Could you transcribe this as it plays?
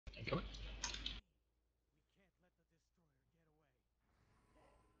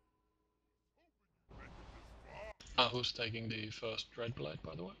Who's taking the first red blade,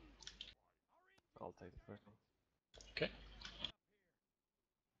 by the way? I'll take the first one. Okay.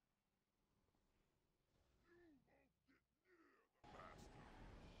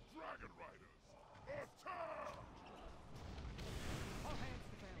 Dragon Riders, attack! All hands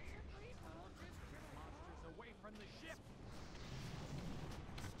to battle. Monsters away from the ship.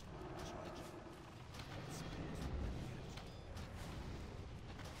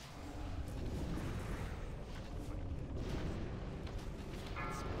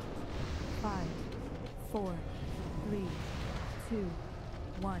 5, 4, 3, 2,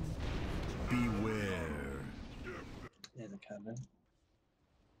 1. Beware. Near the cabin.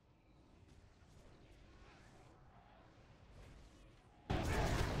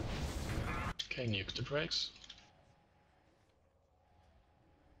 Okay, nuke the drakes.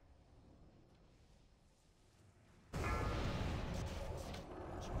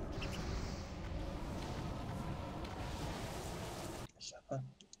 Supper.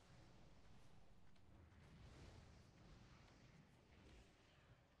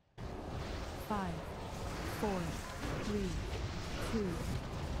 Five, 4, 3, 2,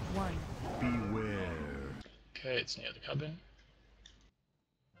 1. Beware. Okay, it's near the cabin.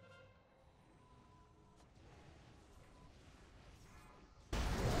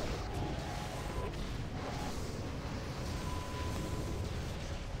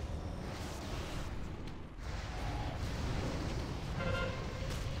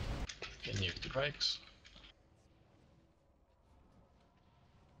 Okay, nuke the drakes.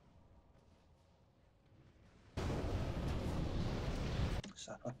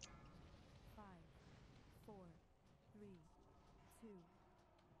 Supper. 5, 4, 3, 2,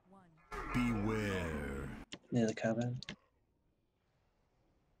 1. Beware. Near the cabin.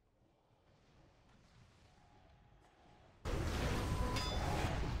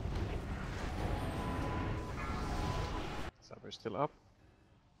 Saber's still up.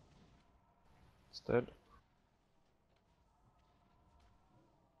 It's dead.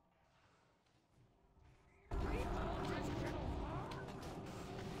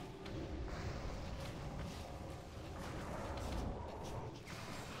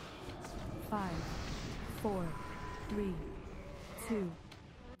 Five, 4, 3, 2.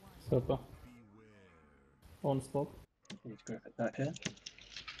 Supper. On spot. Need to grip it back here.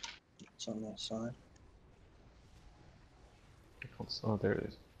 It's on their side. I can't. Oh, there it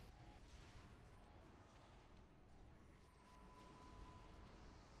is.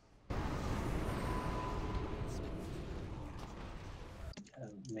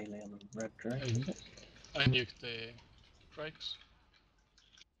 Melee on the red drake. I nuked the drakes.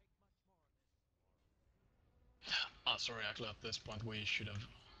 Sorry, actually at this point we should have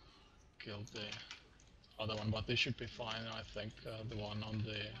killed the other one, but this should be fine. I think the one on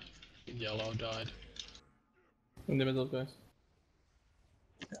the yellow died. In the middle, guys.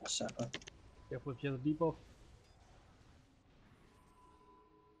 Supper. Careful if you have the debuff.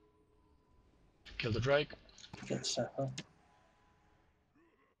 Kill the drake. Get supper.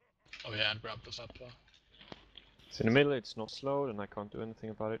 Oh yeah, and grab the supper. It's in the middle, it's not slowed, and I can't do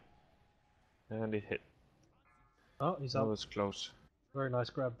anything about it. And it hit. Oh, he's That out. was close. Very nice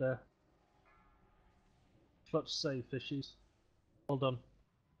grab there. Clutch save, fishies. Well done.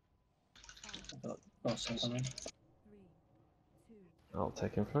 I've got boss coming. 3, 2. I'll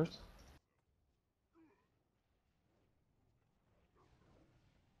take him first.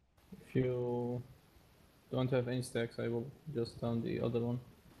 If you don't have any stacks, I will just down the other one.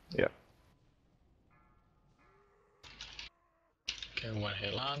 Yeah. Okay, when he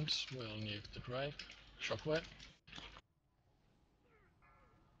lands, we'll nuke the drake. Shockwave.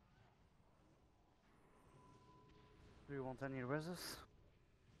 Do you want any reses?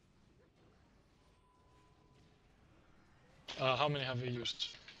 How many have you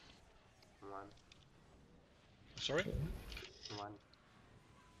used? 1. Sorry? 1.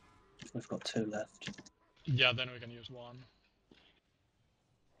 We've got 2 left. Yeah, then we can use one.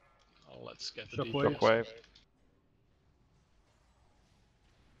 Oh, let's get the Shockwave. Shockwave.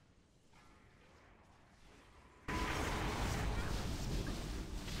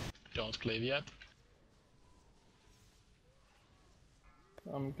 Don't cleave yet.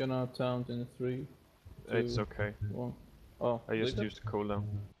 I'm gonna taunt in 3, 2, It's okay. 1. Oh, I just did used the cooldown.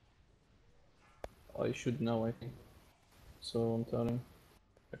 I should know, I think. So I'm telling.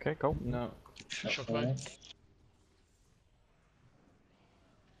 Okay, go. No. Shockwave.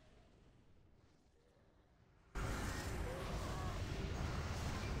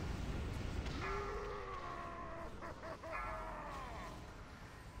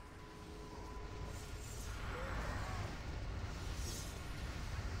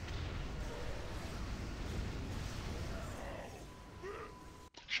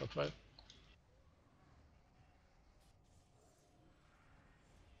 Shockwave.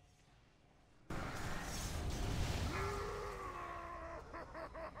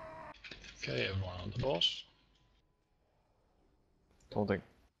 Okay, everyone on the boss. Taunting.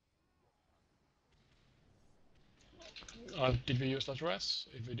 Did we use that res?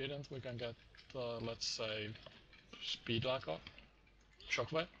 If we didn't, we can get, let's say, speed back up.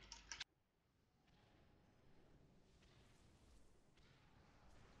 Shockwave.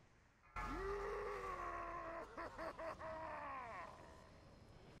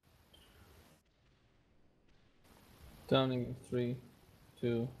 Downing 3,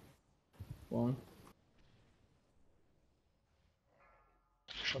 2, 1.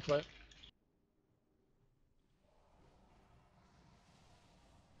 Shockwave.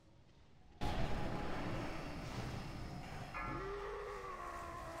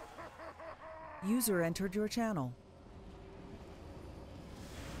 User entered your channel.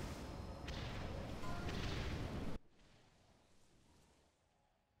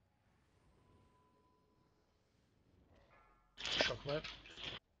 Shockwave.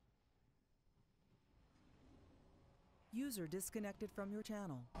 User disconnected from your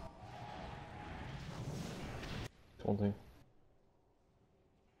channel. Taunting.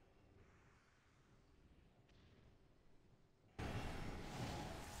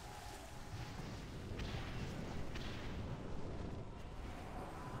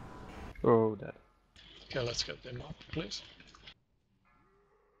 Oh, dead. Okay, let's get them up, please.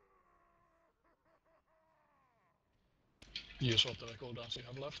 Use whatever cooldowns you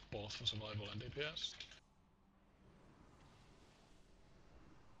have left, both for survival and DPS.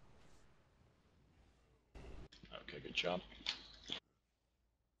 Okay, good job.